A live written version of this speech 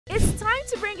It's time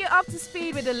to bring you up to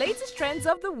speed with the latest trends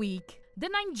of the week. The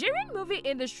Nigerian movie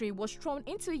industry was thrown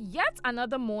into yet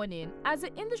another mourning as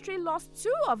the industry lost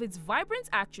two of its vibrant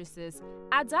actresses,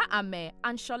 Ada Ame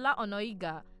and Shola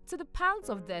Onoiga, to the pangs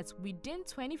of death within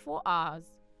 24 hours.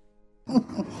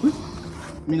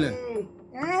 Mile,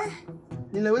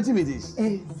 what is this?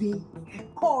 The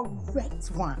correct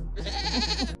one.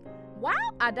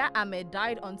 While Ada Ame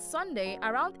died on Sunday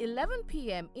around 11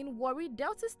 p.m. in Warri,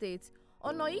 Delta State,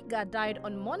 Onoiga died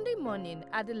on Monday morning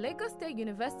at the Lagos State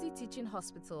University Teaching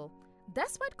Hospital.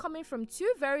 Despite coming from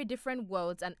two very different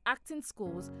worlds and acting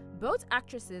schools, both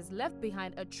actresses left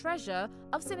behind a treasure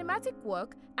of cinematic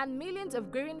work and millions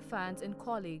of grieving fans and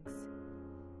colleagues.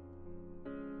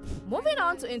 Moving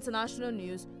on to international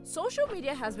news, social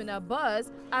media has been abuzz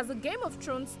as the Game of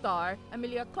Thrones star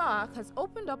Emilia Clarke has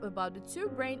opened up about the two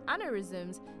brain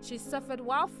aneurysms she suffered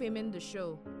while filming the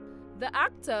show. The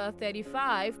actor,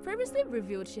 35, previously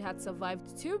revealed she had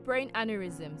survived two brain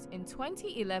aneurysms in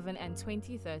 2011 and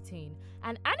 2013.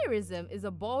 An aneurysm is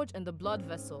a bulge in the blood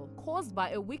vessel caused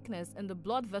by a weakness in the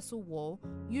blood vessel wall,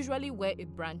 usually where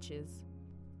it branches.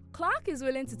 Clarke is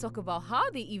willing to talk about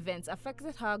how the events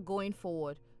affected her going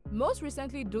forward, most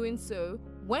recently doing so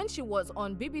when she was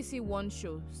on BBC One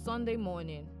show Sunday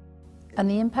morning. And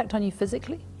the impact on you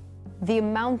physically? The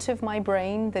amount of my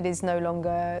brain that is no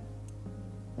longer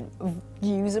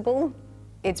usable,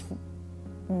 it's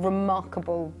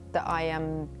remarkable that I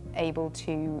am able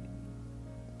to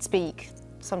speak,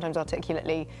 sometimes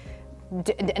articulately,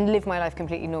 and live my life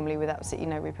completely normally with absolutely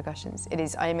no repercussions.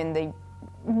 I am in the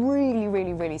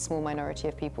really small minority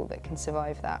of people that can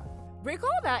survive that. Recall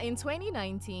that in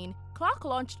 2019, Clarke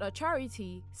launched a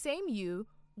charity, Same You,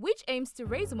 which aims to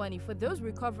raise money for those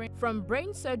recovering from brain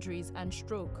surgeries and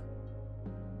stroke.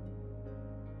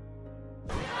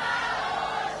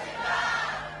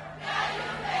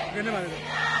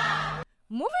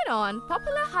 Moving on,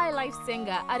 popular High Life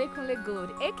singer Adekunle Gold,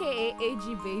 aka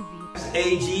AG Baby,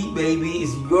 AG Baby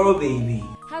is your baby,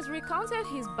 has recounted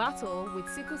his battle with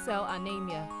sickle cell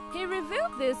anemia. He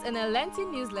revealed this in a lengthy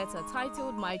newsletter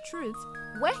titled My Truth,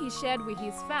 where he shared with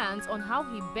his fans on how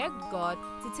he begged God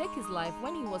to take his life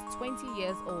when he was 20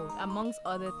 years old, amongst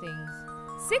other things.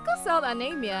 Sickle cell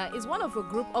anemia is one of a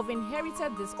group of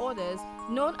inherited disorders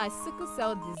known as sickle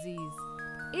cell disease.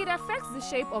 It affects the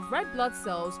shape of red blood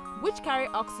cells, which carry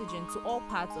oxygen to all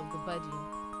parts of the body.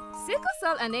 Sickle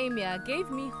cell anemia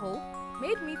gave me hope,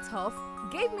 made me tough,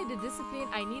 gave me the discipline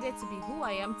I needed to be who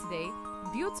I am today,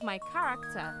 built my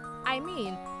character. I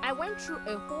mean, I went through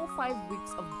a whole 5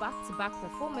 weeks of back-to-back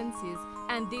performances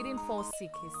and didn't fall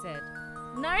sick, he said.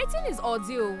 Narrating his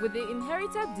ordeal with the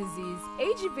inherited disease,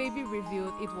 AG Baby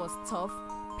revealed it was tough,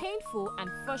 painful, and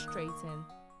frustrating.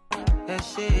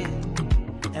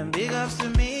 And big ups to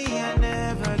me, I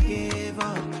never give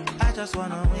up. I just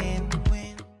wanna win.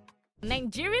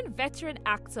 Nigerian veteran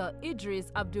actor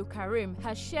Idris Abdul Karim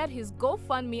has shared his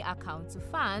GoFundMe account to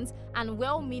fans and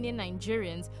well-meaning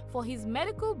Nigerians for his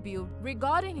medical bill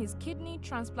regarding his kidney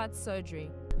transplant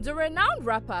surgery. The renowned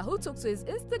rapper, who took to his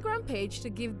Instagram page to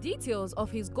give details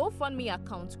of his GoFundMe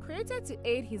account created to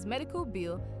aid his medical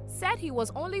bill, said he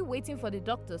was only waiting for the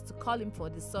doctors to call him for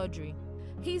the surgery.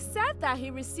 He said that he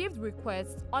received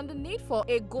requests on the need for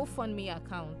a GoFundMe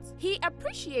account. He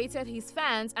appreciated his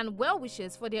fans and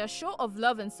well-wishers for their show of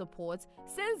love and support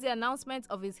since the announcement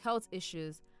of his health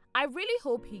issues. I really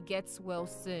hope he gets well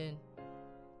soon.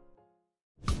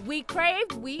 We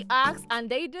craved, we asked, and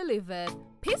they delivered.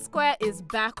 P-Square is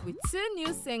back with 2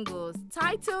 new singles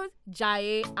titled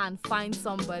Jaye and Find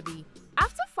Somebody.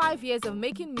 After 5 years of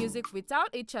making music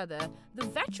without each other, the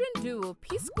veteran duo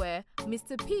P-Square,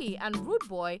 Mr. P and Rude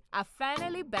Boy are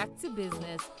finally back to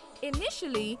business.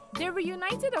 Initially, they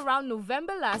reunited around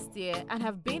November last year and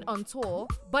have been on tour,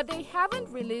 but they haven't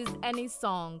released any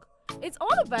song. It's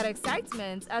all about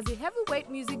excitement as the heavyweight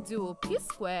music duo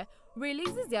P-Square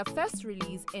releases their first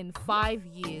release in 5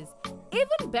 years.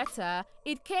 Even better,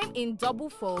 it came in double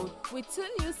fold with 2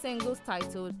 new singles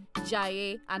titled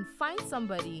Jaye and Find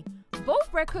Somebody.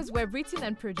 Both records were written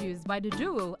and produced by the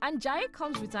duo, and Jaye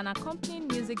comes with an accompanying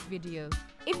music video.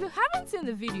 If you haven't seen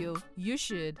the video, you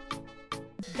should.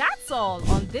 That's all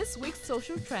on this week's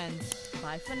social trends.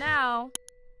 Bye for now.